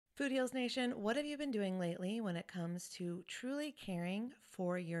Food Heals Nation, what have you been doing lately when it comes to truly caring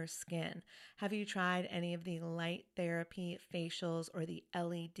for your skin? Have you tried any of the light therapy facials or the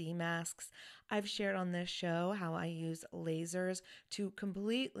LED masks? I've shared on this show how I use lasers to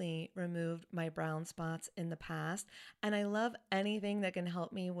completely remove my brown spots in the past, and I love anything that can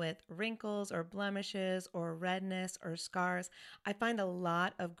help me with wrinkles or blemishes or redness or scars. I find a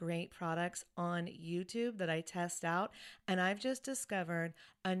lot of great products on YouTube that I test out, and I've just discovered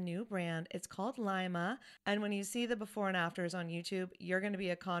a new brand. It's called Lima. And when you see the before and afters on YouTube, you're going to be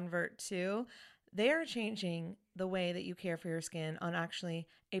a convert too. They are changing the way that you care for your skin on actually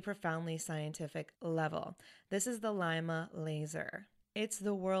a profoundly scientific level. This is the Lima laser. It's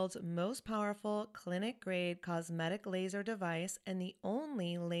the world's most powerful clinic-grade cosmetic laser device and the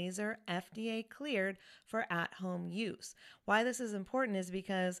only laser FDA cleared for at-home use. Why this is important is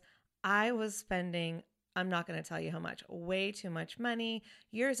because I was spending, I'm not going to tell you how much, way too much money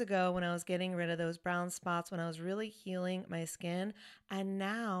years ago when I was getting rid of those brown spots, when I was really healing my skin. And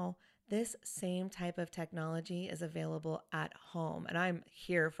now this same type of technology is available at home, and I'm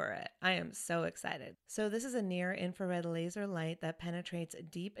here for it. I am so excited. So this is a near-infrared laser light that penetrates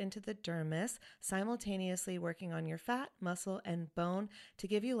deep into the dermis, simultaneously working on your fat, muscle, and bone to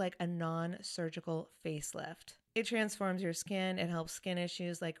give you like a non-surgical facelift. It transforms your skin. It helps skin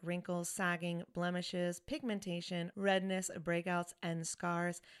issues like wrinkles, sagging, blemishes, pigmentation, redness, breakouts, and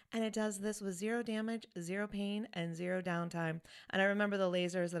scars. And it does this with zero damage, zero pain, and zero downtime. And I remember the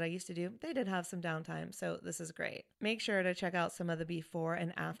lasers that I used to do, they did have some downtime, so this is great. Make sure to check out some of the before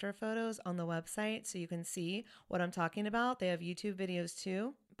and after photos on the website so you can see what I'm talking about. They have YouTube videos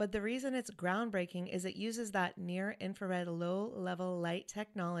too. But the reason it's groundbreaking is it uses that near-infrared low-level light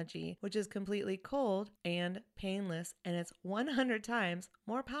technology, which is completely cold and painless, and it's 100 times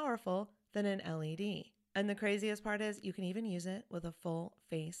more powerful than an LED. And the craziest part is you can even use it with a full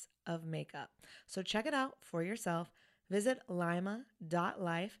face of makeup. So check it out for yourself. Visit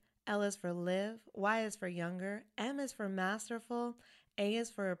lima.life. L is for live, Y is for younger, M is for masterful, A is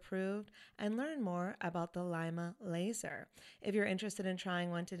for approved, and learn more about the Lima laser. If you're interested in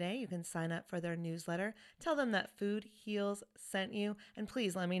trying one today, you can sign up for their newsletter. Tell them that Food Heals sent you, and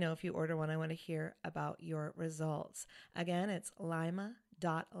please let me know if you order one. I want to hear about your results. Again, it's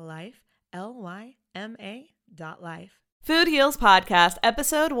lima.life, Lyma.life. Food Heals Podcast,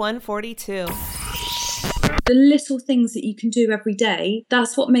 episode 142. The little things that you can do every day,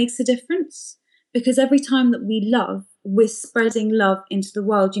 that's what makes a difference. Because every time that we love, we're spreading love into the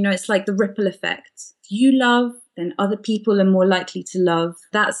world. You know, it's like the ripple effect. If you love, then other people are more likely to love.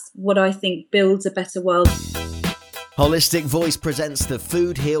 That's what I think builds a better world. Holistic Voice presents the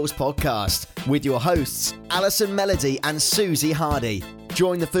Food Heals Podcast with your hosts, Alison Melody and Susie Hardy.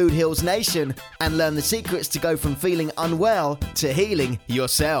 Join the Food Heals Nation and learn the secrets to go from feeling unwell to healing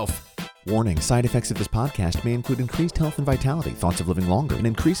yourself. Warning, side effects of this podcast may include increased health and vitality, thoughts of living longer, an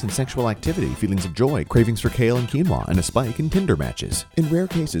increase in sexual activity, feelings of joy, cravings for kale and quinoa, and a spike in Tinder matches. In rare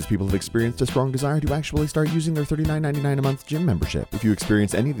cases, people have experienced a strong desire to actually start using their $39.99 a month gym membership. If you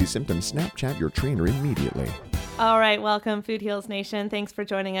experience any of these symptoms, Snapchat your trainer immediately. All right, welcome Food Heals Nation. Thanks for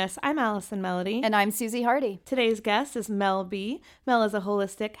joining us. I'm Alison Melody. And I'm Susie Hardy. Today's guest is Mel B. Mel is a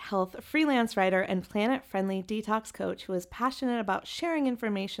holistic health freelance writer and planet-friendly detox coach who is passionate about sharing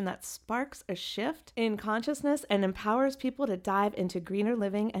information that sparks a shift in consciousness and empowers people to dive into greener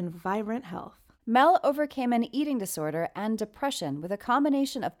living and vibrant health. Mel overcame an eating disorder and depression with a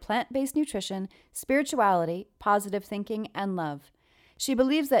combination of plant-based nutrition, spirituality, positive thinking, and love. She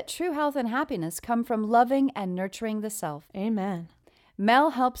believes that true health and happiness come from loving and nurturing the self. Amen. Mel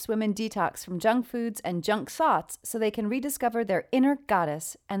helps women detox from junk foods and junk thoughts so they can rediscover their inner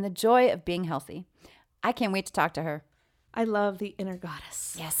goddess and the joy of being healthy. I can't wait to talk to her. I love the inner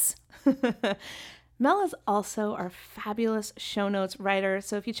goddess. Yes. Mel is also our fabulous show notes writer.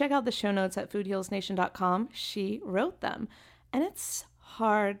 So if you check out the show notes at foodhealsnation.com, she wrote them. And it's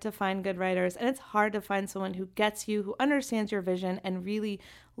hard to find good writers, and it's hard to find someone who gets you, who understands your vision, and really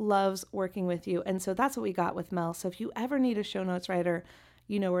loves working with you. And so that's what we got with Mel. So if you ever need a show notes writer,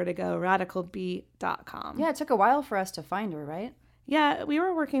 you know where to go, radicalb.com. Yeah, it took a while for us to find her, right? Yeah, we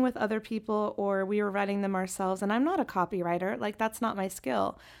were working with other people or we were writing them ourselves, and I'm not a copywriter. Like, that's not my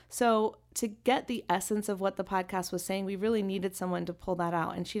skill. So to get the essence of what the podcast was saying, we really needed someone to pull that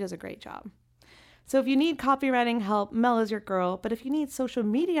out, and she does a great job. So if you need copywriting help, Mel is your girl. But if you need social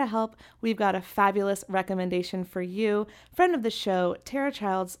media help, we've got a fabulous recommendation for you. Friend of the show, Tara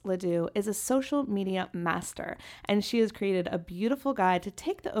Childs Ledoux, is a social media master, and she has created a beautiful guide to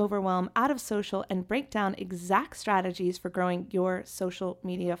take the overwhelm out of social and break down exact strategies for growing your social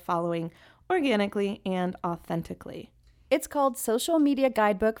media following organically and authentically. It's called Social Media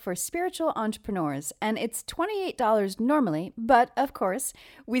Guidebook for Spiritual Entrepreneurs, and it's $28 normally, but of course,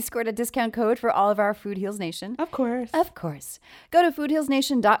 we scored a discount code for all of our Food Heals Nation. Of course. Of course. Go to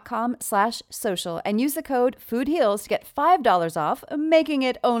foodhealsnation.com/social and use the code FoodHeals to get $5 off, making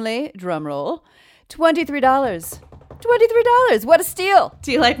it only, drumroll, $23. $23. What a steal.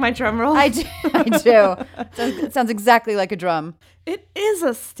 Do you like my drum roll? I do. It sounds exactly like a drum. It is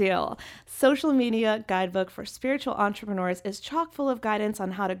a steal. Social Media Guidebook for Spiritual Entrepreneurs is chock full of guidance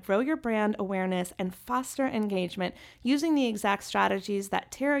on how to grow your brand awareness and foster engagement using the exact strategies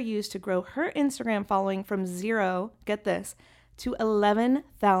that Tara used to grow her Instagram following from 0, get this, to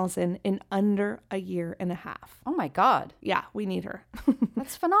 11,000 in under a year and a half. Oh my God. Yeah, we need her.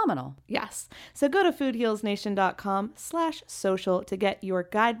 That's phenomenal. Yes. So go to foodhealsnation.com/social to get your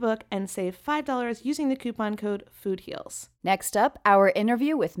guidebook and save $5 using the coupon code FoodHeals. Next up, our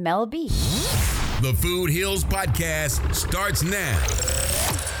interview with Mel B. The Food Heals Podcast starts now.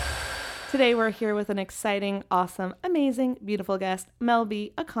 Today we're here with an exciting, awesome, amazing, beautiful guest, Mel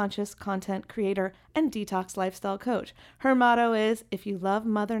B, a conscious content creator and detox lifestyle coach. Her motto is, if you love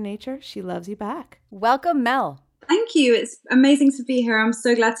Mother Nature, she loves you back. Welcome, Mel. Thank you. It's amazing to be here. I'm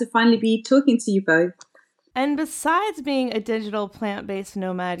so glad to finally be talking to you both. And besides being a digital plant-based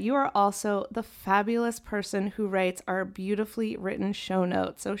nomad, you are also the fabulous person who writes our beautifully written show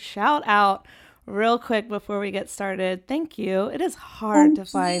notes. So shout out real quick before we get started. Thank you. It is hard to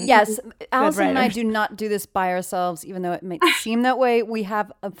find. Yes, Allison and I writers. do not do this by ourselves, even though it may seem that way. We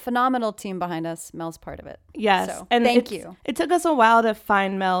have a phenomenal team behind us. Mel's part of it. Yes. So, and thank you. It took us a while to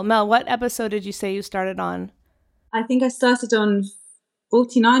find Mel. Mel, what episode did you say you started on? I think I started on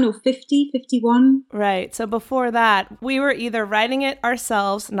 49 or 50, 51. Right. So before that, we were either writing it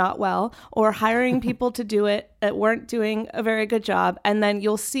ourselves, not well, or hiring people to do it that weren't doing a very good job. And then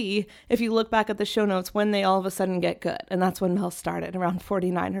you'll see, if you look back at the show notes, when they all of a sudden get good. And that's when Mel started, around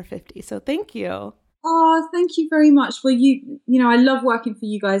 49 or 50. So thank you. Oh, thank you very much. Well, you know, I love working for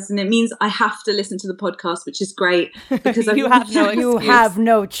you guys, and it means I have to listen to the podcast, which is great because You have no You excuse. have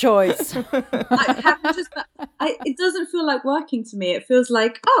no choice. It doesn't feel like working to me. It feels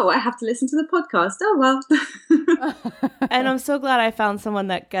like, oh, I have to listen to the podcast. Oh, well. And I'm so glad I found someone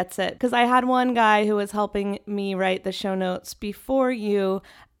that gets it, because I had one guy who was helping me write the show notes before you,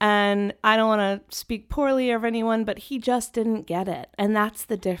 and I don't want to speak poorly of anyone, but he just didn't get it. And that's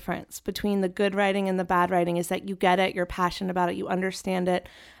the difference between the good writing and the bad writing, is that you get it, you're passionate about it, you understand it,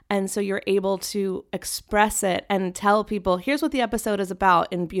 and so you're able to express it and tell people, here's what the episode is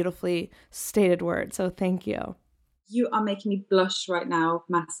about in beautifully stated words. So thank you. You are making me blush right now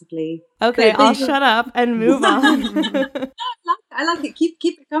massively. Okay, But I'll they- shut up and move on. I like it. Keep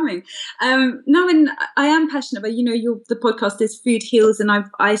it coming. No, and I am passionate, but you know, the podcast is Food Heals, and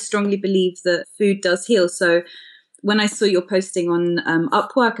I strongly believe that food does heal. So when I saw your posting on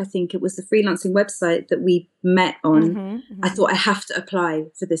Upwork, I think it was the freelancing website that we met on, I thought I have to apply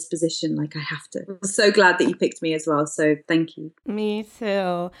for this position. Like, I have to. I'm so glad that you picked me as well. So thank you. Me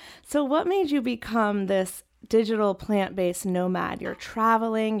too. So what made you become this digital plant-based nomad? You're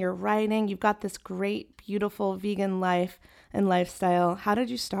traveling, you're writing, you've got this great, beautiful vegan life and lifestyle. How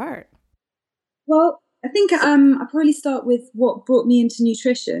did you start? Well, I think I'll probably start with what brought me into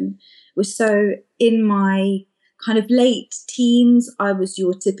nutrition. Was so in my kind of late teens, I was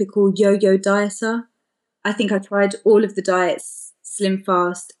your typical yo-yo dieter. I think I tried all of the diets, Slim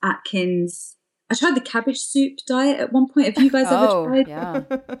Fast, Atkins. I tried the cabbage soup diet at one point. Have you guys ever tried? Yeah.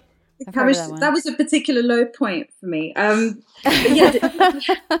 The I've heard cabbage of that soup? one. That was a particular low point for me. But yeah,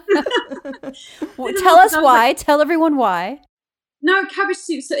 Well, tell us why. Tell everyone why. No, cabbage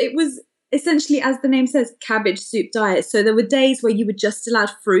soup. So it was essentially, as the name says, cabbage soup diet. So there were days where you were just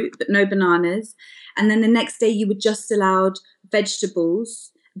allowed fruit, but no bananas. And then the next day you were just allowed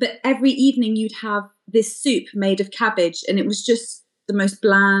vegetables. But every evening you'd have this soup made of cabbage. And it was just the most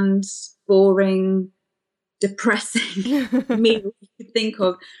bland, boring, depressing meal you could think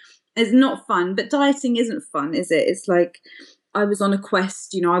of. It's not fun, but dieting isn't fun, is it? It's like I was on a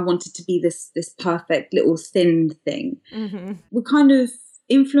quest, you know, I wanted to be this perfect little thin thing. We're kind of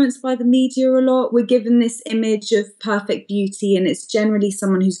influenced by the media a lot. We're given this image of perfect beauty, and it's generally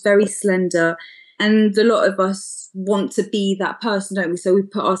someone who's very slender. And a lot of us want to be that person, don't we? So we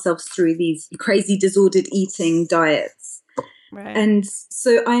put ourselves through these crazy disordered eating diets. Right. And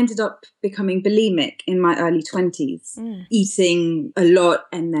so I ended up becoming bulimic in my early 20s, eating a lot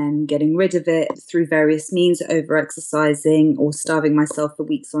and then getting rid of it through various means, over-exercising or starving myself for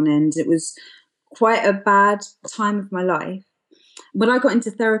weeks on end. It was quite a bad time of my life. But I got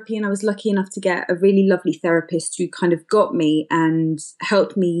into therapy, and I was lucky enough to get a really lovely therapist who kind of got me and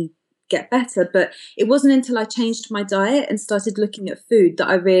helped me get better. But it wasn't until I changed my diet and started looking at food that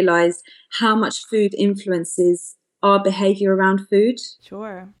I realized how much food influences our behavior around food.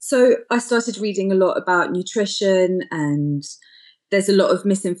 Sure. So I started reading a lot about nutrition, and there's a lot of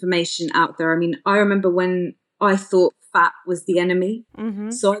misinformation out there. I mean, I remember when I thought fat was the enemy.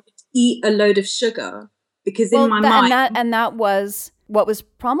 Mm-hmm. So I would eat a load of sugar because in my mind... And that was what was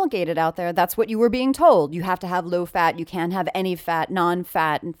promulgated out there. That's what you were being told. You have to have low fat. You can't have any fat,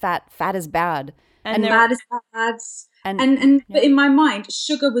 non-fat, and fat is bad. And fat is bad. And but in my mind,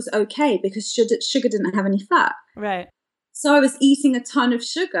 sugar was okay because sugar didn't have any fat. Right. So I was eating a ton of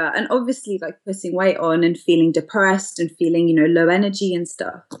sugar and obviously like putting weight on and feeling depressed and feeling, low energy and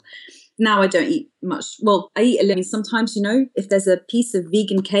stuff. Now I don't eat much. Well, I eat a little sometimes, if there's a piece of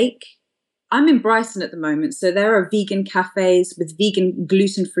vegan cake. I'm in Brighton at the moment, so there are vegan cafes with vegan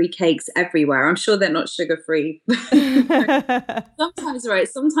gluten-free cakes everywhere. I'm sure they're not sugar-free.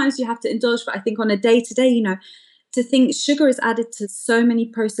 Sometimes you have to indulge, but I think on a day-to-day, to think sugar is added to so many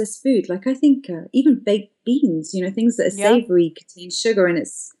processed food. Like I think even baked beans, things that are savory contain sugar, and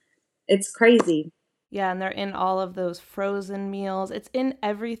it's crazy. Yeah, and they're in all of those frozen meals. It's in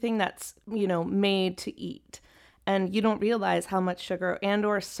everything that's, made to eat. And you don't realize how much sugar and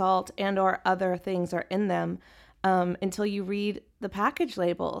or salt and or other things are in them until you read the package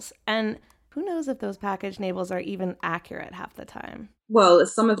labels. And who knows if those package labels are even accurate half the time. Well,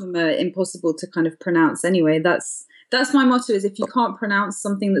 some of them are impossible to kind of pronounce anyway. That's my motto, is if you can't pronounce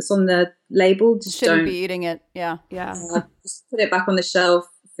something that's on the label, just shouldn't be eating it. Yeah. Just put it back on the shelf.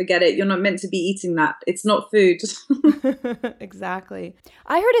 Forget it. You're not meant to be eating that. It's not food. Exactly.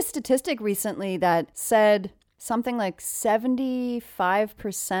 I heard a statistic recently that said something like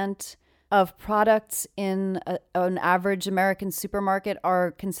 75% of products in an average American supermarket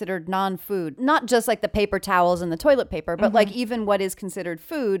are considered non-food. Not just like the paper towels and the toilet paper, but like even what is considered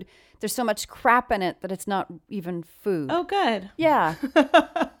food, there's so much crap in it that it's not even food. Oh, good. Yeah.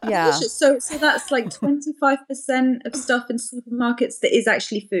 Yeah. So that's like 25% of stuff in supermarkets that is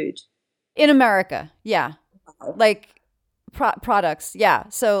actually food. In America, yeah. Wow. Like products, yeah.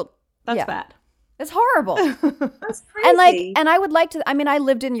 So that's bad. It's horrible. That's crazy. And I would like to, I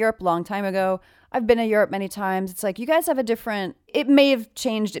lived in Europe a long time ago. I've been to Europe many times. It's like, you guys have it may have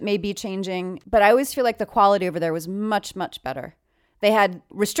changed, it may be changing, but I always feel like the quality over there was much, much better. They had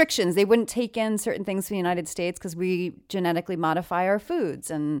restrictions. They wouldn't take in certain things from the United States because we genetically modify our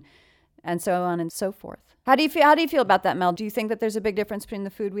foods and so on and so forth. How do you feel about that, Mel? Do you think that there's a big difference between the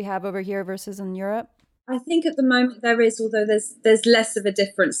food we have over here versus in Europe? I think at the moment there is, although there's less of a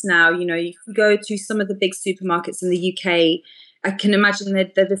difference now. If you go to some of the big supermarkets in the UK, I can imagine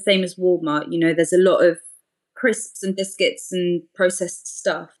they're the same as Walmart. There's a lot of crisps and biscuits and processed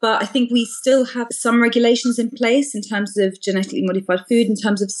stuff. But I think we still have some regulations in place in terms of genetically modified food, in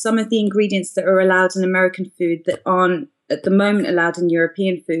terms of some of the ingredients that are allowed in American food that aren't at the moment allowed in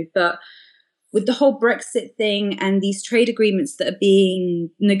European food. But with the whole Brexit thing and these trade agreements that are being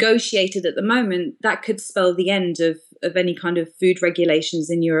negotiated at the moment, that could spell the end of any kind of food regulations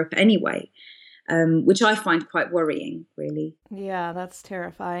in Europe anyway, which I find quite worrying, really. Yeah, that's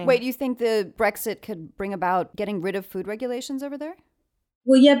terrifying. Wait, you think the Brexit could bring about getting rid of food regulations over there?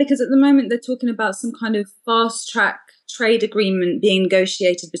 Well, yeah, because at the moment they're talking about some kind of fast-track trade agreement being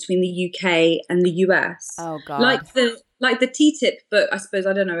negotiated between the UK and the US. Oh, God. Like the TTIP, but I suppose,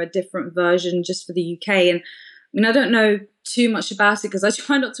 I don't know, a different version just for the UK. And I don't know too much about it because I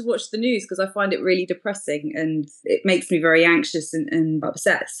try not to watch the news because I find it really depressing and it makes me very anxious and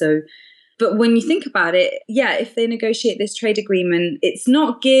upset. So, but when you think about it, yeah, if they negotiate this trade agreement, it's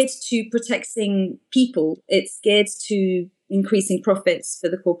not geared to protecting people. It's geared to increasing profits for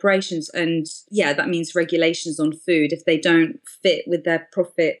the corporations. And yeah, that means regulations on food, if they don't fit with their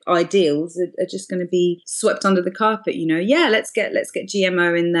profit ideals, are just going to be swept under the carpet. Yeah, let's get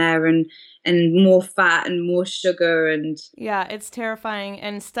GMO in there and more fat and more sugar. And yeah, it's terrifying.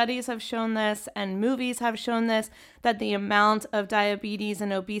 And studies have shown this and movies have shown this, that the amount of diabetes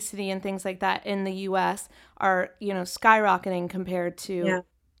and obesity and things like that in the US are, skyrocketing compared to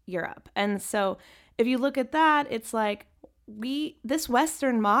Europe. And so if you look at that, it's like, this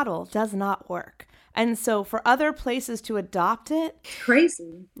Western model does not work. And so for other places to adopt it,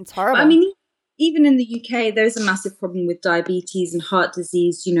 crazy. It's horrible. But, even in the UK, there's a massive problem with diabetes and heart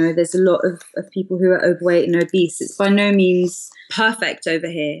disease. There's a lot of people who are overweight and obese. It's by no means perfect over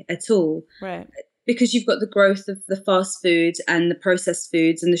here at all. Right. Because you've got the growth of the fast food and the processed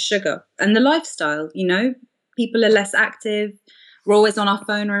foods and the sugar and the lifestyle. People are less active. We're always on our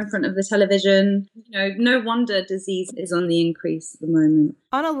phone or in front of the television. No wonder disease is on the increase at the moment.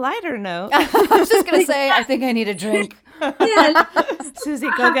 On a lighter note, I was just going to say, I think I need a drink. Yeah. Susie,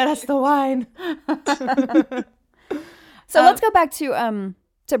 go get us the wine. So let's go back to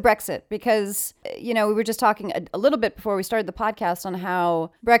Brexit, because, we were just talking a little bit before we started the podcast on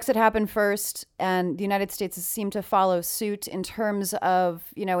how Brexit happened first and the United States seemed to follow suit in terms of,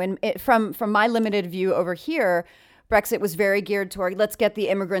 from my limited view over here, Brexit was very geared toward, let's get the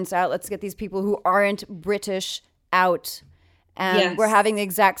immigrants out, let's get these people who aren't British out. And we're having the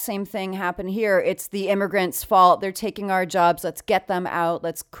exact same thing happen here. It's the immigrants' fault. They're taking our jobs. Let's get them out.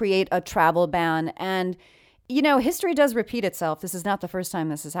 Let's create a travel ban. And history does repeat itself. This is not the first time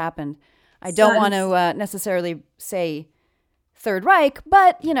this has happened. I don't want to necessarily say Third Reich,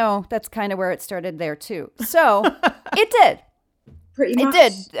 but, that's kind of where it started there, too. So it did. Pretty much.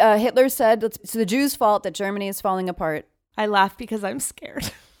 It did. Hitler said it's the Jews' fault that Germany is falling apart. I laugh because I'm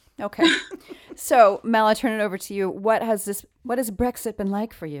scared. Okay. So, Mel, I turn it over to you. What has Brexit been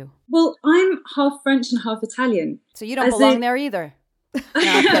like for you? Well, I'm half French and half Italian. So you don't belong there either. No,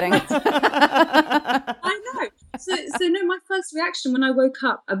 I'm kidding. I know. So no, my first reaction when I woke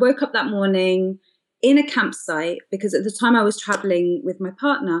up that morning in a campsite, because at the time I was traveling with my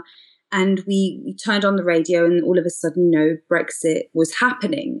partner, and we turned on the radio, and all of a sudden, Brexit was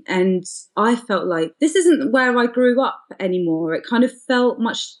happening. And I felt like this isn't where I grew up anymore. It kind of felt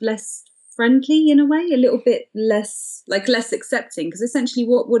much less friendly in a way, a little bit less accepting. Because essentially,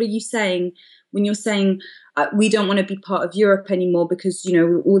 what are you saying when you're saying we don't want to be part of Europe anymore because,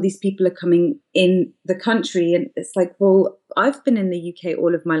 all these people are coming in the country? And it's like, well, I've been in the UK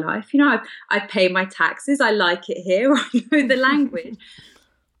all of my life. I pay my taxes. I like it here. I know the language.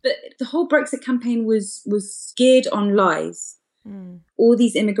 But the whole Brexit campaign was geared on lies. All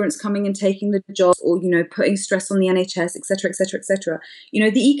these immigrants coming and taking the jobs, or, putting stress on the NHS, et cetera, et cetera, et cetera.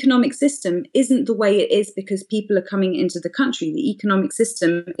 The economic system isn't the way it is because people are coming into the country. The economic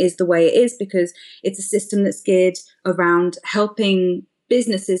system is the way it is because it's a system that's geared around helping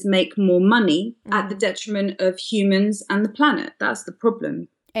businesses make more money at the detriment of humans and the planet. That's the problem.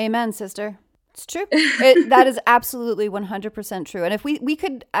 Amen, sister. It's true. That is absolutely 100% true. And if we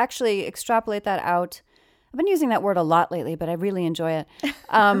could actually extrapolate that out, I've been using that word a lot lately, but I really enjoy it.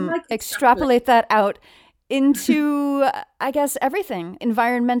 Extrapolate that out into, I guess, everything.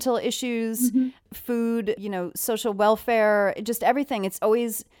 Environmental issues, food, social welfare, just everything. It's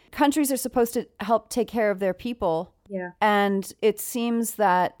always, countries are supposed to help take care of their people. Yeah. And it seems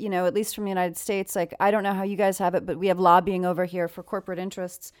that, at least from the United States, like, I don't know how you guys have it, but we have lobbying over here for corporate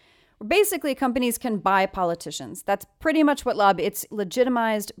interests. Basically, companies can buy politicians. That's pretty much what it's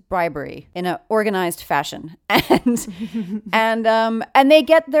legitimized bribery in an organized fashion. And they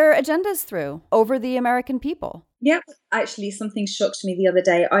get their agendas through over the American people. Yep. Actually, something shocked me the other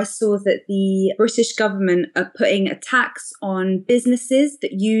day. I saw that the British government are putting a tax on businesses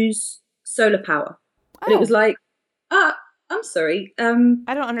that use solar power. And it was like, I'm sorry. I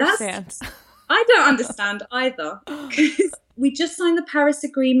don't understand. I don't understand either. Because we just signed the Paris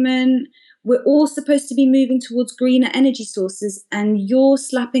Agreement. We're all supposed to be moving towards greener energy sources, and you're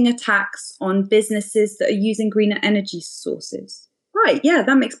slapping a tax on businesses that are using greener energy sources. Right, yeah,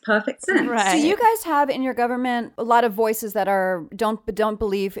 that makes perfect sense. Right. Do you guys have in your government a lot of voices that don't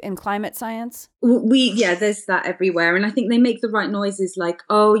believe in climate science? There's that everywhere. And I think they make the right noises like,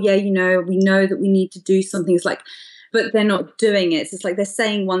 oh, yeah, we know that we need to do something. It's like, but they're not doing it. So it's like they're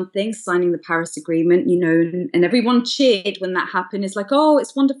saying one thing, signing the Paris Agreement, and everyone cheered when that happened. It's like, oh,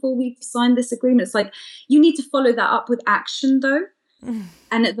 it's wonderful, we've signed this agreement. It's like, you need to follow that up with action, though.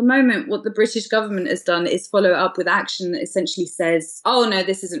 And at the moment, what the British government has done is follow it up with action that essentially says, oh, no,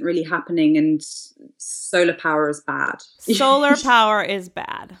 this isn't really happening and solar power is bad. Solar power is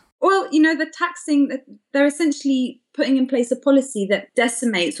bad. Well, the taxing, they're essentially putting in place a policy that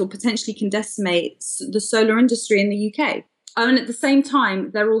decimates or potentially can decimate the solar industry in the UK. And at the same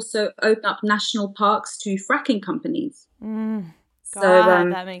time, they're also opening up national parks to fracking companies. God, So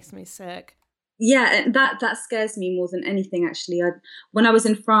that makes me sick. Yeah, that scares me more than anything, actually. When I was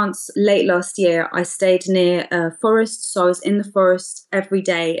in France late last year, I stayed near a forest. So I was in the forest every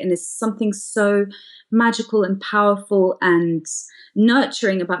day. And it's something so magical and powerful and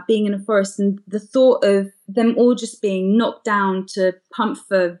nurturing about being in a forest. And the thought of them all just being knocked down to pump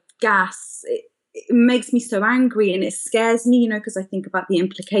for gas, it makes me so angry, and it scares me, because I think about the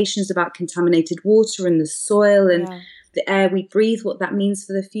implications about contaminated water and the soil and the air we breathe, what that means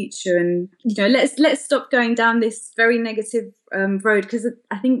for the future. And, let's stop going down this very negative road, because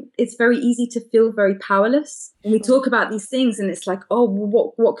I think it's very easy to feel very powerless when we talk about these things. And it's like, oh,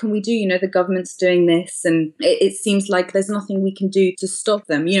 well, what can we do? The government's doing this, and it seems like there's nothing we can do to stop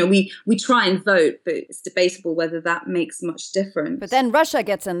them. We try and vote, but it's debatable whether that makes much difference. But then Russia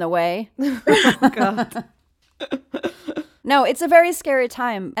gets in the way. Oh, God. No, it's a very scary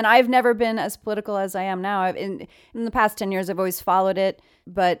time. And I've never been as political as I am now. In the past 10 years, I've always followed it.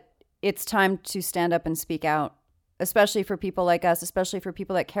 But it's time to stand up and speak out, especially for people like us, especially for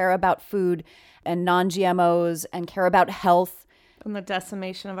people that care about food and non-GMOs and care about health. And the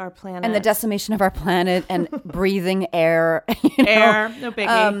decimation of our planet. And breathing air. Air, no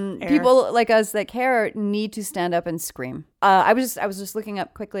biggie. Air. People like us that care need to stand up and scream. I was just looking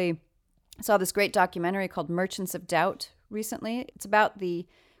up quickly. I saw this great documentary called Merchants of Doubt recently. It's about the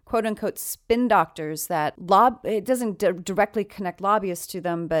quote unquote spin doctors that it doesn't directly connect lobbyists to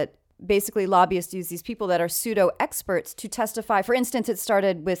them, but basically lobbyists use these people that are pseudo experts to testify. For instance, they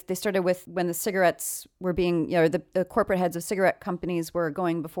started with when the cigarettes were being, the corporate heads of cigarette companies were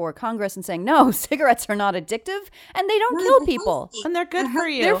going before Congress and saying, no, cigarettes are not addictive and they don't kill people. And they're good for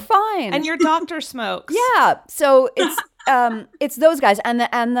you. They're fine. And your doctor smokes. Yeah. So it's those guys and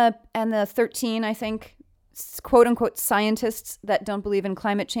the 13, I think, quote unquote scientists that don't believe in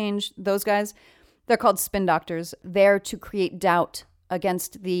climate change. Those guys, they're called spin doctors. They're to create doubt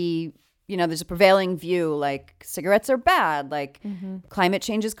against there's a prevailing view like cigarettes are bad, like climate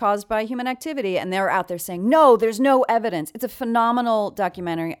change is caused by human activity. And they're out there saying, no, there's no evidence. It's a phenomenal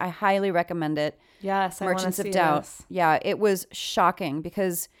documentary. I highly recommend it. Yes, Merchants of Doubt. This. Yeah, it was shocking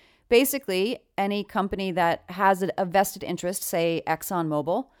because basically any company that has a vested interest, say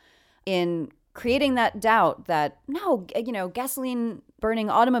ExxonMobil, in creating that doubt that, no, gasoline burning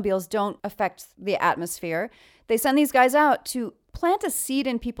automobiles don't affect the atmosphere. They send these guys out to plant a seed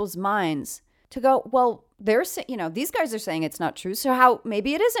in people's minds to go, well, these guys are saying it's not true. So how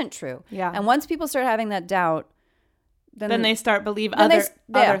maybe it isn't true. Yeah. And once people start having that doubt, then they start believe other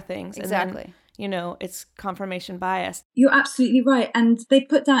things. Exactly. And then, it's confirmation bias. You're absolutely right. And they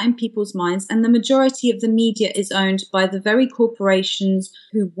put that in people's minds. And the majority of the media is owned by the very corporations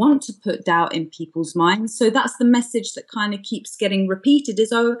who want to put doubt in people's minds. So that's the message that kind of keeps getting repeated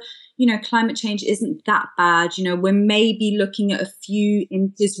is, climate change isn't that bad. We're maybe looking at a few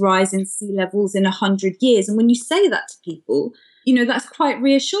inches rise in sea levels in 100 years. And when you say that to people, that's quite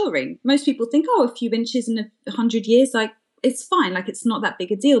reassuring. Most people think, a few inches in 100 years, like, it's fine, like it's not that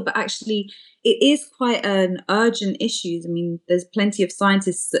big a deal, but actually it is quite an urgent issue. I mean, there's plenty of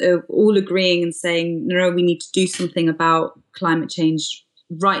scientists that are all agreeing and saying, no, we need to do something about climate change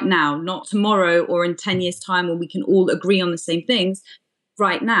right now, not tomorrow or in 10 years' time when we can all agree on the same things.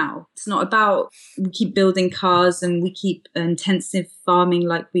 Right now. It's not about we keep building cars and we keep intensive farming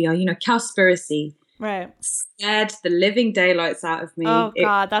like we are, cowspiracy. Right. Scared the living daylights out of me. Oh,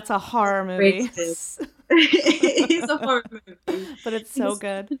 God, that's a horror movie. It is a horror movie. But it's so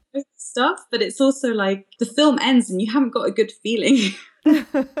good. Stuff, but it's also like the film ends and you haven't got a good feeling.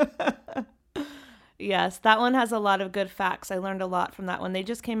 Yes, that one has a lot of good facts. I learned a lot from that one. They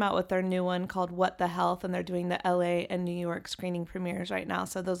just came out with their new one called What the Health, and they're doing the LA and New York screening premieres right now.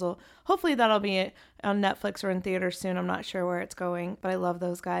 So hopefully that'll be on Netflix or in theaters soon. I'm not sure where it's going, but I love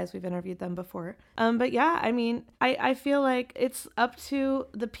those guys. We've interviewed them before. But yeah, I mean, I feel like it's up to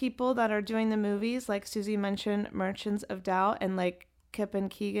the people that are doing the movies, like Susie mentioned, Merchants of Doubt, and like Kip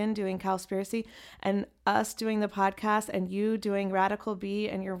and Keegan doing Cowspiracy, and us doing the podcast, and you doing Radical Bee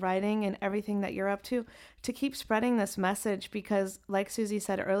and your writing and everything that you're up to keep spreading this message, because like Susie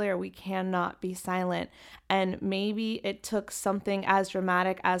said earlier, we cannot be silent. And maybe it took something as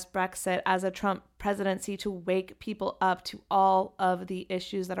dramatic as Brexit, as a Trump presidency, to wake people up to all of the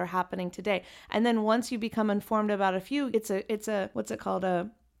issues that are happening today. And then once you become informed about a few, it's a what's it called?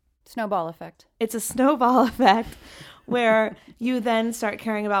 Snowball effect. It's a snowball effect where you then start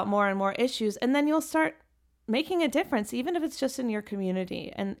caring about more and more issues, and then you'll start making a difference, even if it's just in your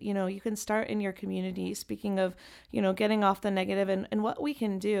community. And, you can start in your community, speaking of, getting off the negative and what we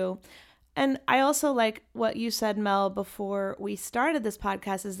can do. And I also like what you said, Mel, before we started this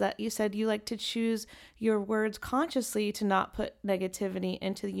podcast, is that you said you like to choose your words consciously to not put negativity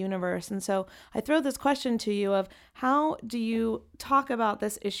into the universe. And so I throw this question to you of how do you talk about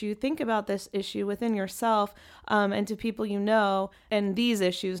this issue, think about this issue within yourself and to people you know, and these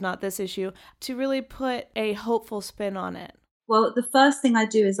issues, not this issue, to really put a hopeful spin on it? Well, the first thing I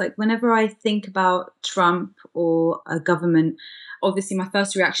do is, like, whenever I think about Trump or a government, obviously my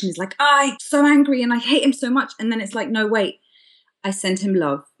first reaction is like, I'm so angry and I hate him so much. And then it's like, no, wait, I send him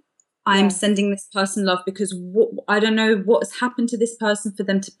love. I'm sending this person love because I don't know what's happened to this person for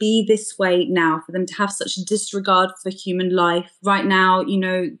them to be this way now, for them to have such a disregard for human life. Right now,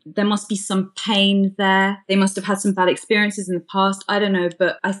 there must be some pain there. They must have had some bad experiences in the past. I don't know.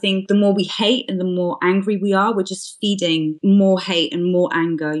 But I think the more we hate and the more angry we are, we're just feeding more hate and more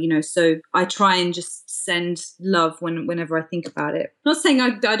anger, So I try and just send love whenever I think about it. Not saying I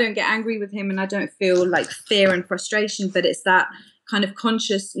don't get angry with him and I don't feel like fear and frustration, but it's that kind of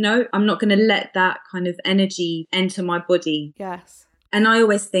conscious, no, I'm not going to let that kind of energy enter my body. Yes. And I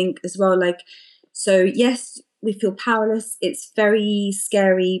always think as well, like, so yes, we feel powerless. It's very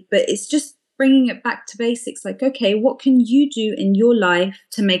scary, but it's just bringing it back to basics. Like, okay, what can you do in your life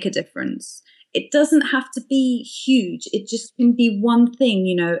to make a difference? It doesn't have to be huge. It just can be one thing,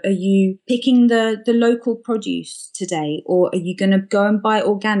 you know. Are you picking the local produce today? Or are you going to go and buy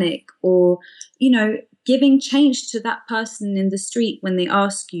organic? Or, you know, giving change to that person in the street when they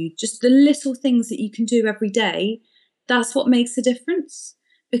ask you. Just the little things that you can do every day. That's what makes a difference.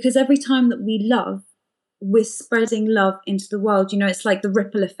 Because every time that we love, we're spreading love into the world. You know, it's like the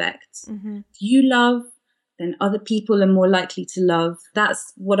ripple effect. Mm-hmm. If you love, then other people are more likely to love.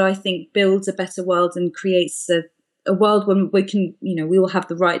 That's what I think builds a better world and creates a world when we can, you know, we will have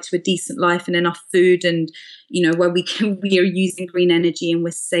the right to a decent life and enough food, and, you know, where we are using green energy and we're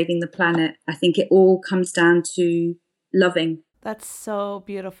saving the planet. I think it all comes down to loving. That's so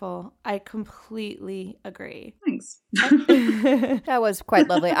beautiful. I completely agree. Thanks. That was quite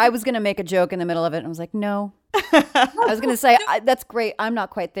lovely. I was going to make a joke in the middle of it, and I was like, no. I was going to say, that's great. I'm not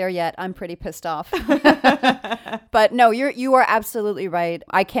quite there yet. I'm pretty pissed off. But no, you are absolutely right.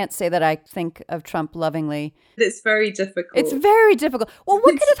 I can't say that I think of Trump lovingly. It's very difficult. It's very difficult. Well,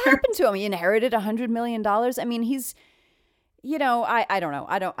 what could have happened to him? He inherited $100 million. I mean, he's, you know, I don't know.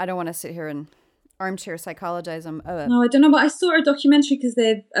 I don't want to sit here and armchair psychologize him. No, I don't know, but I saw a documentary because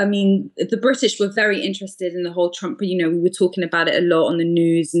the British were very interested in the whole Trump, you know, we were talking about it a lot on the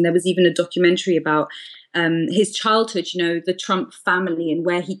news, and there was even a documentary about his childhood, you know, the Trump family and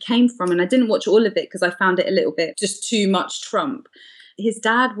where he came from. And I didn't watch all of it because I found it a little bit just too much Trump. His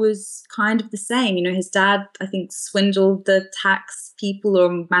dad was kind of the same. You know, his dad, I think, swindled the tax people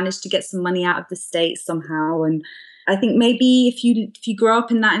or managed to get some money out of the state somehow. And I think maybe if you grow up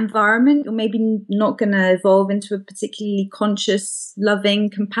in that environment, you're maybe not going to evolve into a particularly conscious, loving,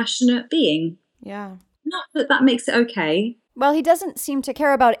 compassionate being. Yeah. Not that that makes it okay. Well, he doesn't seem to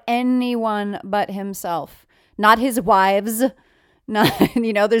care about anyone but himself, not his wives. Not,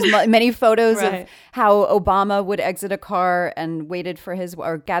 you know, there's many photos right. of how Obama would exit a car and waited for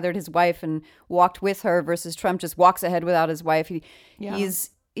or gathered his wife and walked with her, versus Trump just walks ahead without his wife.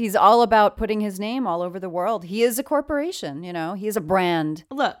 He's all about putting his name all over the world. He is a corporation, you know. He is a brand.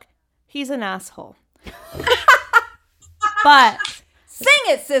 Look, he's an asshole. But sing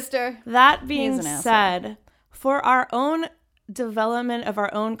it, sister. That being said, for our own development of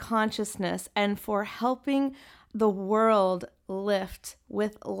our own consciousness and for helping the world lift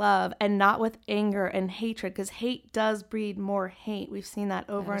with love and not with anger and hatred, because hate does breed more hate. We've seen that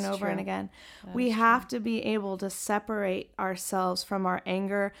over and over and again. We have to be able to separate ourselves from our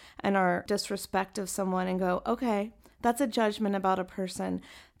anger and our disrespect of someone and go, okay, that's a judgment about a person.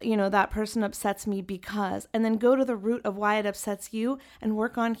 You know, that person upsets me because, and then go to the root of why it upsets you and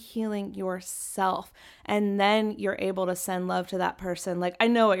work on healing yourself. And then you're able to send love to that person. Like, I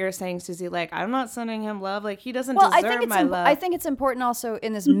know what you're saying, Susie. Like, I'm not sending him love. Like, he doesn't deserve my love. I think it's important also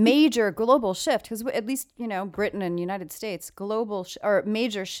in this major global shift, because at least, you know, Britain and United States, or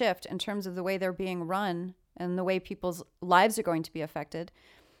major shift in terms of the way they're being run and the way people's lives are going to be affected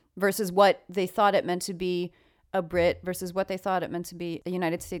versus what they thought it meant to be a Brit versus what they thought it meant to be a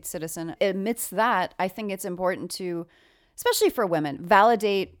United States citizen. Amidst that, I think it's important to, especially for women,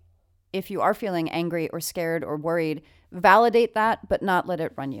 validate if you are feeling angry or scared or worried, validate that, but not let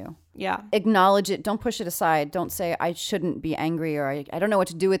it run you. Yeah. Acknowledge it. Don't push it aside. Don't say, I shouldn't be angry, or I don't know what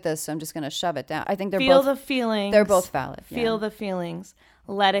to do with this, so I'm just going to shove it down. I think Feel the feelings. They're both valid. Feel the feelings.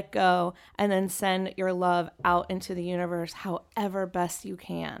 Let it go. And then send your love out into the universe however best you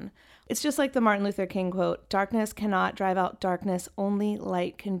can. It's just like the Martin Luther King quote, darkness cannot drive out darkness, only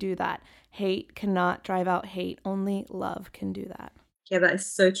light can do that. Hate cannot drive out hate, only love can do that. Yeah, that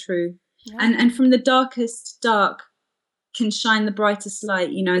is so true. Yeah. And from the darkest dark can shine the brightest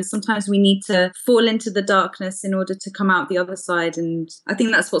light, you know, and sometimes we need to fall into the darkness in order to come out the other side. And I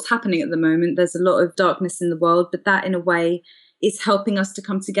think that's what's happening at the moment. There's a lot of darkness in the world, but that in a way is helping us to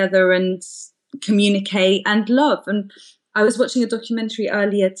come together and communicate and love. And I was watching a documentary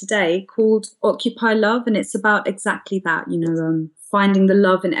earlier today called Occupy Love, and it's about exactly that, you know, finding the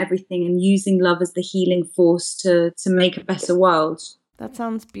love in everything and using love as the healing force to make a better world. That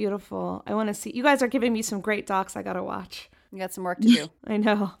sounds beautiful. I want to see. You guys are giving me some great docs I got to watch. You got some work to do. I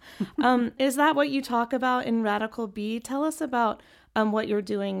know. Is that what you talk about in Radical Bee? Tell us about what you're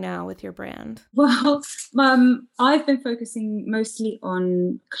doing now with your brand? Well, I've been focusing mostly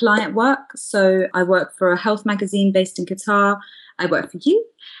on client work. So I work for a health magazine based in Qatar. I work for you.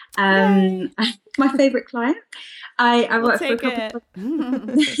 My favorite client. I work for a couple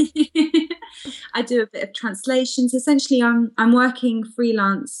I do a bit of translations. Essentially, I'm working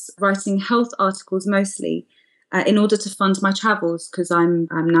freelance, writing health articles mostly in order to fund my travels, because I'm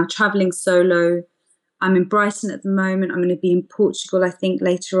now traveling solo. I'm in Brighton at the moment. I'm going to be in Portugal, I think,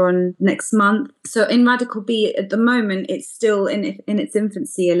 later on next month. So in Radical Bee, at the moment, it's still in its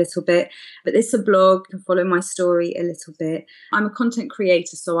infancy a little bit, but it's a blog. You can follow my story a little bit. I'm a content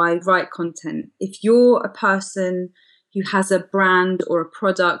creator, so I write content. If you're a person who has a brand or a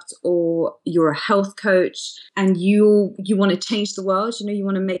product, or you're a health coach and you want to change the world, you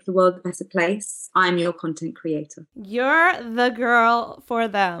want to make the world a better place, I'm your content creator. You're the girl for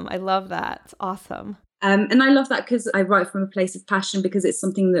them. I love that. It's awesome. And I love that because I write from a place of passion, because it's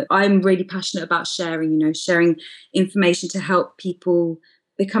something that I'm really passionate about sharing, sharing information to help people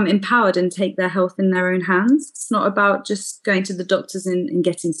become empowered and take their health in their own hands. It's not about just going to the doctors and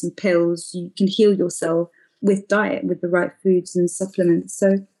getting some pills. You can heal yourself with diet, with the right foods and supplements.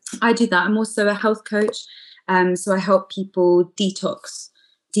 So I do that. I'm also a health coach. So I help people detox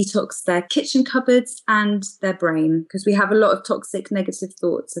their kitchen cupboards and their brain, because we have a lot of toxic negative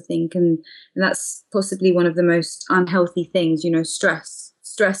thoughts, I think, and that's possibly one of the most unhealthy things.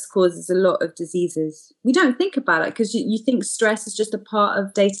 Stress causes a lot of diseases. We don't think about it because you think stress is just a part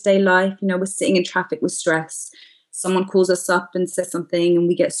of day-to-day life. We're sitting in traffic with stress. Someone calls us up and says something and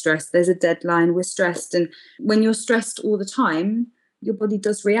we get stressed. There's a deadline, we're stressed. And when you're stressed all the time, your body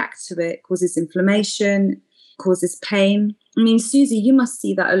does react to it, causes inflammation, causes pain. I mean, Susie, you must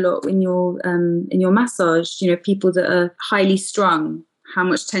see that a lot in your massage, people that are highly strung, how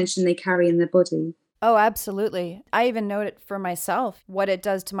much tension they carry in their body. Oh, absolutely. I even note it for myself, what it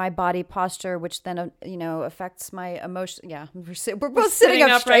does to my body posture, which then, affects my emotion. Yeah, we're both sitting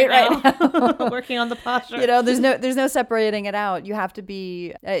up straight right now. Working on the posture. There's no separating it out. You have to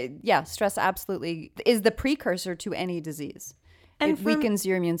be, stress absolutely is the precursor to any disease. And it weakens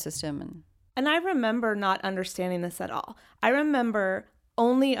your immune system. And I remember not understanding this at all. I remember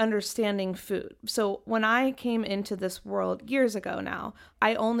only understanding food. So when I came into this world years ago now,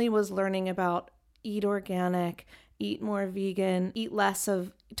 I only was learning about eat organic, eat more vegan, eat less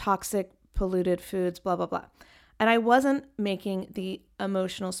of toxic, polluted foods, blah, blah, blah. And I wasn't making the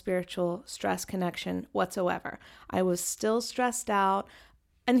emotional, spiritual stress connection whatsoever. I was still stressed out.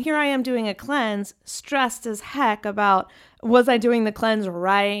 And here I am doing a cleanse, stressed as heck about, was I doing the cleanse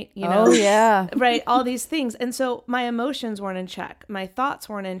right? Oh, yeah. Right. All these things. And so my emotions weren't in check. My thoughts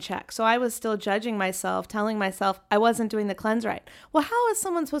weren't in check. So I was still judging myself, telling myself I wasn't doing the cleanse right. Well, how is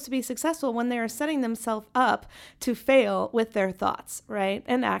someone supposed to be successful when they are setting themselves up to fail with their thoughts, right?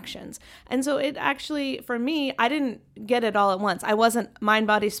 And actions. And so it actually, for me, I didn't get it all at once. I wasn't mind,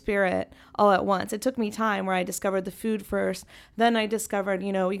 body, spirit all at once. It took me time where I discovered the food first. Then I discovered,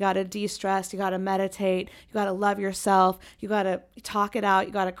 you got to de-stress, you got to meditate, you got to love yourself, you got to talk it out,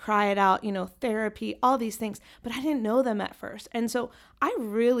 you got to cry it out, therapy, all these things. But I didn't know them at first. And so I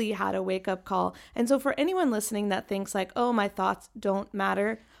really had a wake-up call. And so for anyone listening that thinks like, oh, my thoughts don't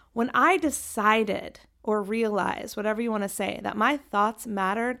matter, when I decided or realized, whatever you want to say, that my thoughts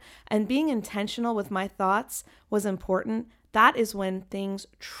mattered and being intentional with my thoughts was important, that is when things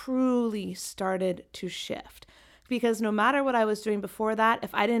truly started to shift. Because no matter what I was doing before that,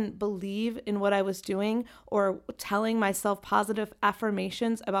 if I didn't believe in what I was doing or telling myself positive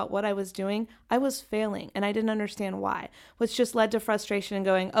affirmations about what I was doing, I was failing and I didn't understand why, which just led to frustration and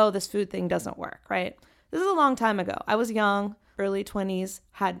going, oh, this food thing doesn't work, right? This is a long time ago. I was young, early 20s,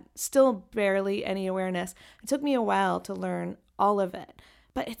 had still barely any awareness. It took me a while to learn all of it.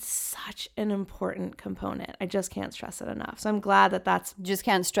 But it's such an important component. I just can't stress it enough. So I'm glad that that's... You just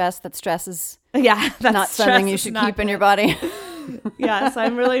can't stress that stress is not something you should keep in your body. Yes,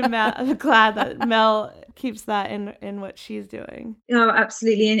 I'm really glad that Mel keeps that in what she's doing. Oh,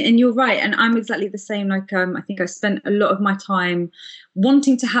 absolutely. And you're right. And I'm exactly the same. Like, I think I spent a lot of my time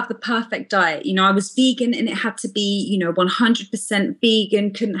wanting to have the perfect diet. I was vegan and it had to be, 100%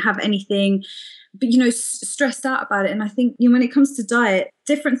 vegan, couldn't have anything. But, stressed out about it. And I think, when it comes to diet,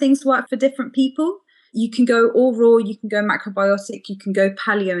 different things work for different people. You can go all raw, you can go macrobiotic, you can go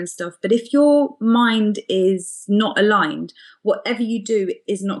paleo and stuff. But if your mind is not aligned, whatever you do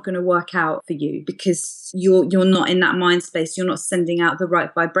is not going to work out for you because you're not in that mind space. You're not sending out the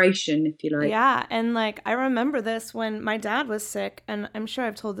right vibration, if you like. Yeah. And I remember this when my dad was sick, and I'm sure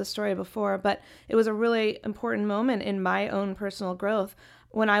I've told this story before, but it was a really important moment in my own personal growth.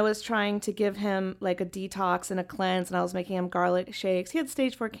 when I was trying to give him like a detox and a cleanse, and I was making him garlic shakes. He had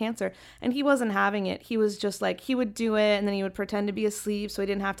stage 4 cancer and he wasn't having it. He was just like, he would do it and then he would pretend to be asleep so he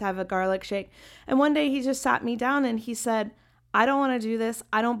didn't have to have a garlic shake. And one day he just sat me down and he said, I don't want to do this.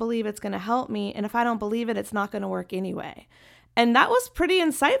 I don't believe it's going to help me. And if I don't believe it, it's not going to work anyway. And that was pretty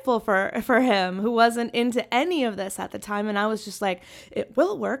insightful for him, who wasn't into any of this at the time. And I was just like, it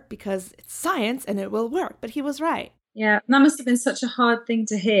will work because it's science and it will work. But he was right. Yeah, that must have been such a hard thing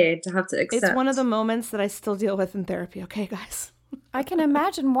to hear, to have to accept. It's one of the moments that I still deal with in therapy. Okay, guys. I can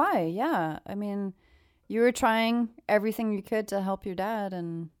imagine why. Yeah. I mean, you were trying everything you could to help your dad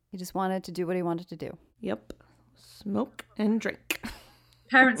and he just wanted to do what he wanted to do. Yep. Smoke and drink.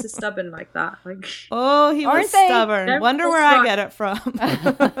 Parents are stubborn like that. Like, oh, he was stubborn. Wonder where I get it from.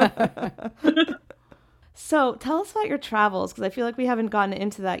 So tell us about your travels, because I feel like we haven't gotten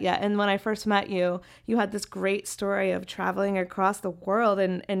into that yet. And when I first met you, you had this great story of traveling across the world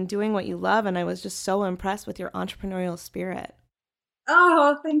and doing what you love. And I was just so impressed with your entrepreneurial spirit.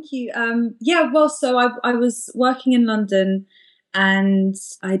 Oh, thank you. So I was working in London and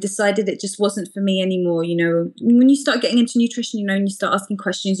I decided it just wasn't for me anymore. You know, when you start getting into nutrition, you know, and you start asking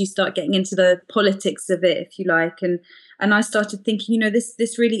questions, you start getting into the politics of it, if you like. And I started thinking, you know,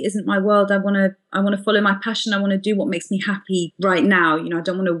 this really isn't my world. I want to follow my passion. I want to do what makes me happy right now. You know, I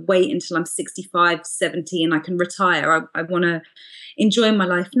don't want to wait until I'm 65, 70 and I can retire. I want to enjoy my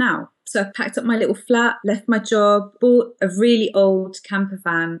life now. So I packed up my little flat, left my job, bought a really old camper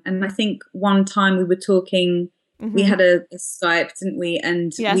van. And I think one time we were talking, we had a Skype, didn't we?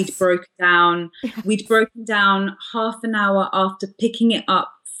 And yes. We'd broken down. Yes. We'd broken down half an hour after picking it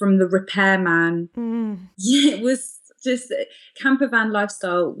up from the repairman. Yeah, it was just, camper van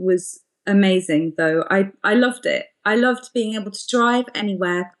lifestyle was amazing though. I loved it. I loved being able to drive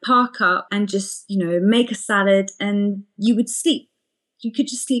anywhere, park up and just, you know, make a salad and you would sleep. You could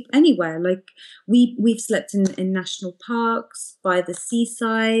just sleep anywhere. Like we've slept in national parks, by the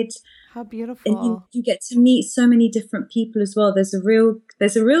seaside. How beautiful. And you get to meet so many different people as well. There's a real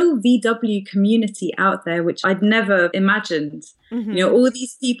VW community out there, which I'd never imagined. You know, all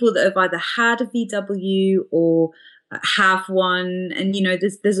these people that have either had a VW or have one, and you know,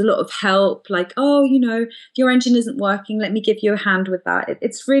 there's a lot of help, like, oh, you know, your engine isn't working, let me give you a hand with that.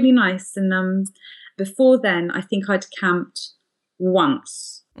 It's really nice. And before then, I think I'd camped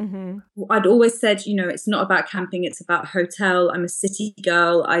once. I'd always said, you know, it's not about camping, it's about hotel. I'm a city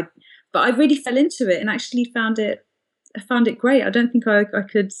girl. But I really fell into it and actually found it great. I don't think I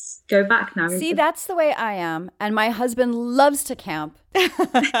could go back now. See, that's the way I am. And my husband loves to camp.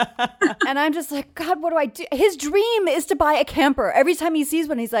 And I'm just like, God, what do I do? His dream is to buy a camper. Every time he sees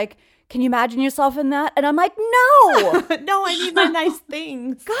one, he's like, can you imagine yourself in that? And I'm like, no. No, I need my nice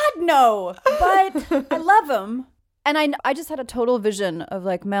things. God, no. But I love him. And I just had a total vision of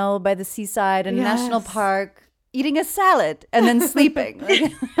like Mel by the seaside in a national park, eating a salad and then sleeping.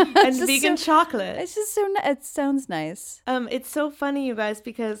 And vegan chocolate. It's just so, it sounds nice. It's so funny, you guys,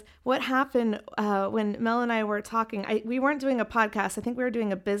 because what happened when Mel and I were talking, we weren't doing a podcast. I think we were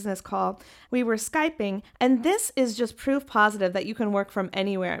doing a business call. We were Skyping. And this is just proof positive that you can work from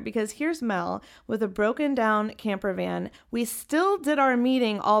anywhere, because here's Mel with a broken down camper van. We still did our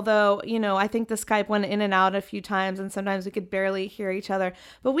meeting, although, you know, I think the Skype went in and out a few times and sometimes we could barely hear each other,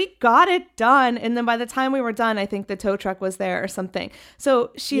 but we got it done. And then by the time we were done, I think the tow truck was there or something.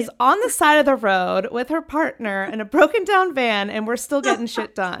 So she's on the side of the road with her partner in a broken down van, and we're still getting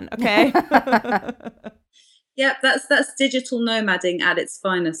shit done. Okay. Yep, that's digital nomading at its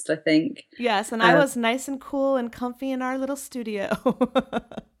finest, I think. Yes, and I was nice and cool and comfy in our little studio.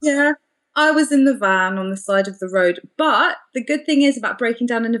 Yeah, I was in the van on the side of the road. But the good thing is about breaking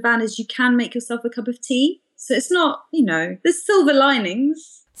down in a van is you can make yourself a cup of tea. So it's not, you know, there's silver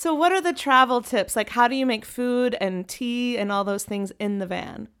linings. So what are the travel tips? Like, how do you make food and tea and all those things in the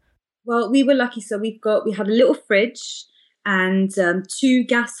van? Well, we were lucky. So we had a little fridge and 2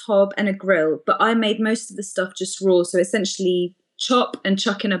 gas hob and a grill. But I made most of the stuff just raw. So essentially chop and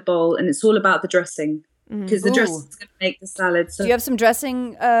chuck in a bowl. And it's all about the dressing, because the dressing is going to make the salad. So, do you have some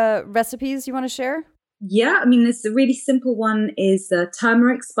dressing recipes you want to share? Yeah, I mean, there's a really simple one is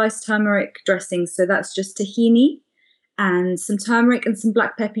turmeric, spiced turmeric dressing. So that's just tahini and some turmeric and some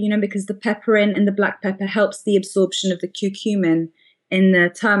black pepper, you know, because the pepperin and the black pepper helps the absorption of the curcumin in the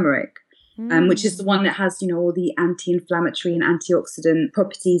turmeric, which is the one that has, you know, all the anti-inflammatory and antioxidant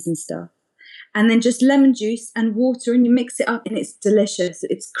properties and stuff. And then just lemon juice and water, and you mix it up and it's delicious.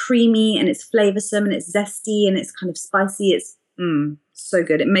 It's creamy and it's flavoursome and it's zesty and it's kind of spicy. It's so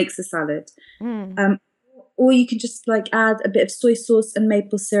good. It makes a salad. Or you can just like add a bit of soy sauce and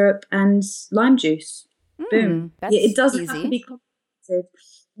maple syrup and lime juice. Boom. That's it doesn't easy. have to be.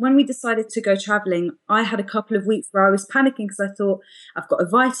 When we decided to go traveling, I had a couple of weeks where I was panicking because I thought, I've got a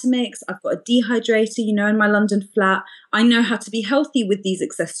Vitamix, I've got a dehydrator, you know, in my London flat. I know how to be healthy with these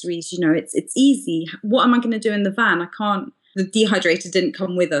accessories, you know, it's easy. What am I going to do in the van? I can't, the dehydrator didn't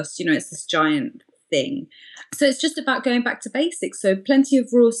come with us, you know, it's this giant thing. So it's just about going back to basics. So plenty of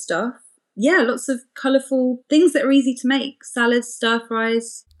raw stuff. Yeah, lots of colourful things that are easy to make. Salads, stir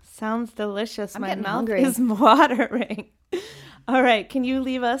fries. Sounds delicious. I'm My getting mouth hungry. is watering. All right, can you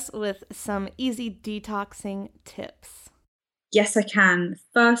leave us with some easy detoxing tips? Yes, I can.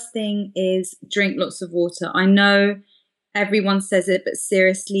 First thing is drink lots of water. I know everyone says it, but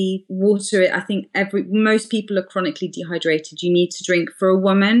seriously, water, I think most people are chronically dehydrated. You need to drink, for a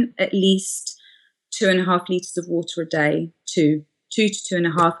woman, at least 2.5 liters of water a day. Two to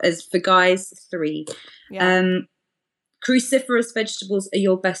 2.5. As for guys, 3. Yeah. Cruciferous vegetables are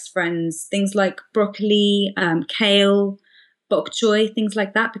your best friends. Things like broccoli, kale, bok choy, things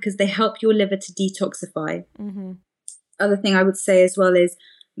like that, because they help your liver to detoxify. Mm-hmm. Other thing I would say as well is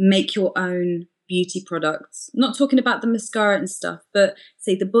make your own beauty products. Not talking about the mascara and stuff, but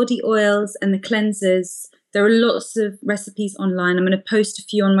say the body oils and the cleansers. There are lots of recipes online. I'm going to post a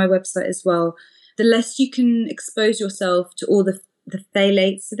few on my website as well. The less you can expose yourself to all the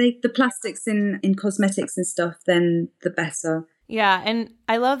phthalates, the plastics in cosmetics and stuff, then the better. Yeah, and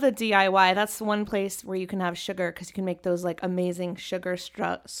I love the DIY. That's one place where you can have sugar because you can make those like amazing sugar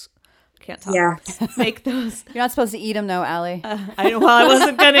struts. Can't talk. Yeah. Make those. You're not supposed to eat them, though, Allie. I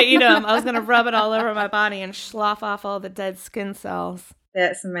wasn't going to eat them. I was going to rub it all over my body and slough off all the dead skin cells.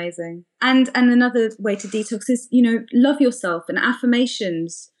 Yeah, it's amazing. And another way to detox is, you know, love yourself and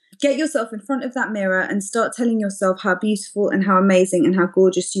affirmations. Get yourself in front of that mirror and start telling yourself how beautiful and how amazing and how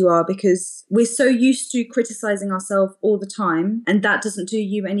gorgeous you are, because we're so used to criticizing ourselves all the time, and that doesn't do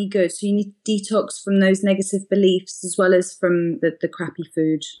you any good. So you need to detox from those negative beliefs as well as from the crappy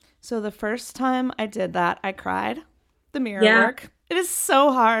food. So the first time I did that, I cried. The mirror work. It is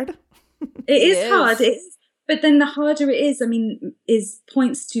so hard. It is hard. It is. But then the harder it is, I mean,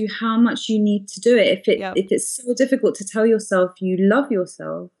 points to how much you need to do it. If it's so difficult to tell yourself you love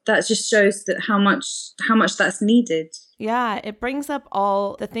yourself, that just shows that how much that's needed. Yeah, it brings up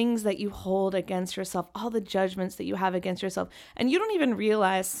all the things that you hold against yourself, all the judgments that you have against yourself. And you don't even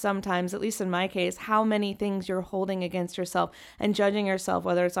realize sometimes, at least in my case, how many things you're holding against yourself and judging yourself,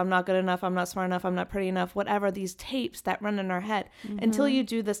 whether it's I'm not good enough, I'm not smart enough, I'm not pretty enough, whatever, these tapes that run in our head until you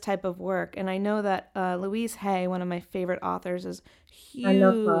do this type of work. And I know that Louise Hay, one of my favorite authors, is huge. I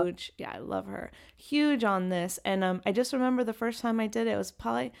love her. Yeah, I love her. Huge on this. And I just remember the first time I did it, it was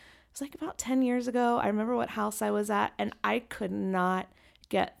like about 10 years ago. I remember what house I was at and I could not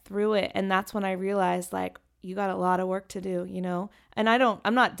get through it. And that's when I realized, like, you got a lot of work to do, you know? And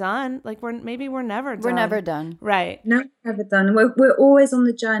I'm not done. Like we're never done. We're never done. Right. No, never done. We're always on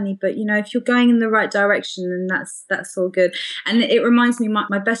the journey, but you know, if you're going in the right direction, then that's all good. And it reminds me,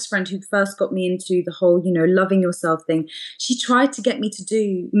 my best friend who first got me into the whole, you know, loving yourself thing, she tried to get me to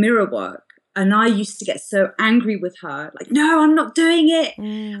do mirror work. And I used to get so angry with her, like, no, I'm not doing it.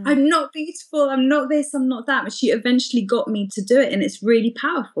 I'm not beautiful. I'm not this, I'm not that. But she eventually got me to do it. And it's really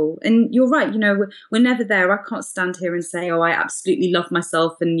powerful. And you're right. You know, we're never there. I can't stand here and say, oh, I absolutely love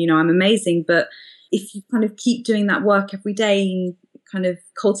myself and, you know, I'm amazing. But if you kind of keep doing that work every day and kind of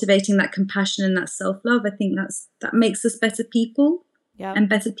cultivating that compassion and that self-love, I think that makes us better people. Yeah. And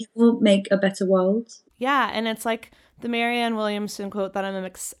better people make a better world. Yeah. And it's like the Marianne Williamson quote that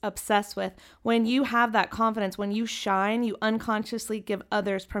I'm obsessed with. When you have that confidence, when you shine, you unconsciously give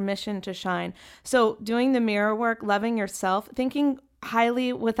others permission to shine. So doing the mirror work, loving yourself, thinking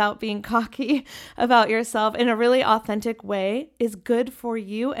highly without being cocky about yourself in a really authentic way is good for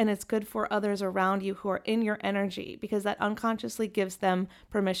you, and it's good for others around you who are in your energy, because that unconsciously gives them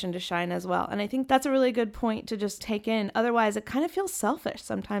permission to shine as well. And I think that's a really good point to just take in. Otherwise, it kind of feels selfish.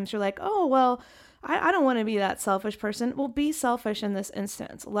 Sometimes you're like, oh, well, I don't want to be that selfish person. Well, be selfish in this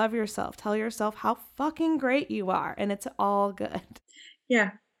instance. Love yourself. Tell yourself how fucking great you are, and it's all good.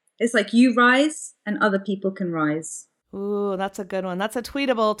 Yeah. It's like you rise and other people can rise. Ooh, that's a good one. That's a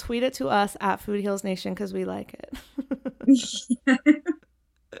tweetable. Tweet it to us at Food Heals Nation because we like it.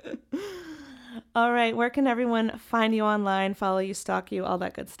 All right. Where can everyone find you online, follow you, stalk you, all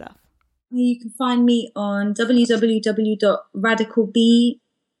that good stuff? You can find me on www.radicalbee,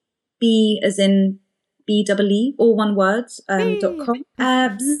 B as in BEE, all one word, .com.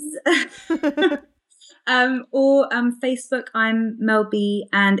 Or Facebook, I'm Mel B,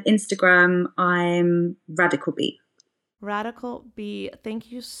 and Instagram, I'm Radical B. Radical Bee.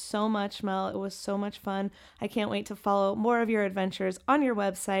 Thank you so much, Mel. It was so much fun. I can't wait to follow more of your adventures on your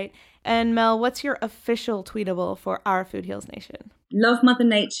website. And Mel, what's your official tweetable for our Food Heals Nation? Love Mother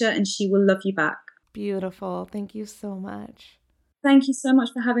Nature and she will love you back. Beautiful. Thank you so much. Thank you so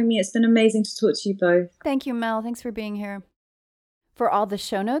much for having me. It's been amazing to talk to you both. Thank you, Mel. Thanks for being here. For all the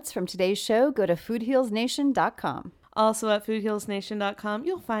show notes from today's show, go to foodhealsnation.com. Also at foodhealsnation.com,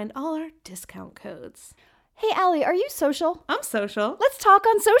 you'll find all our discount codes. Hey, Allie, are you social? I'm social. Let's talk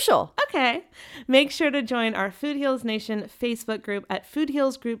on social. Okay. Make sure to join our Food Heals Nation Facebook group at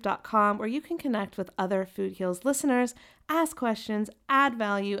foodhealsgroup.com, where you can connect with other Food Heals listeners, ask questions, add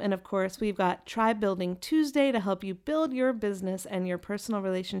value, and of course, we've got Tribe Building Tuesday to help you build your business and your personal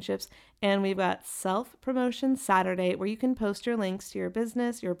relationships, and we've got Self-Promotion Saturday, where you can post your links to your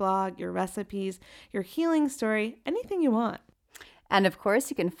business, your blog, your recipes, your healing story, anything you want. And of course,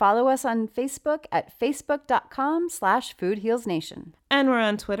 you can follow us on Facebook at facebook.com/foodhealsnation. And we're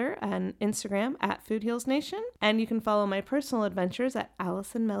on Twitter and Instagram at Food Heals Nation. And you can follow my personal adventures at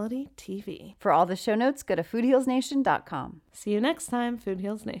Allison Melody TV. For all the show notes, go to foodhealsnation.com. See you next time, Food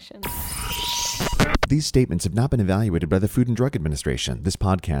Heals Nation. These statements have not been evaluated by the Food and Drug Administration. This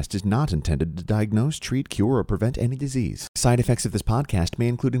podcast is not intended to diagnose, treat, cure, or prevent any disease. Side effects of this podcast may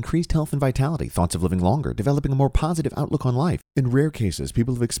include increased health and vitality, thoughts of living longer, developing a more positive outlook on life. In rare cases,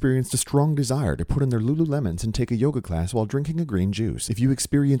 people have experienced a strong desire to put in their Lululemons and take a yoga class while drinking a green juice. If you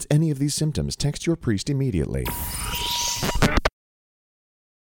experience any of these symptoms, text your priest immediately.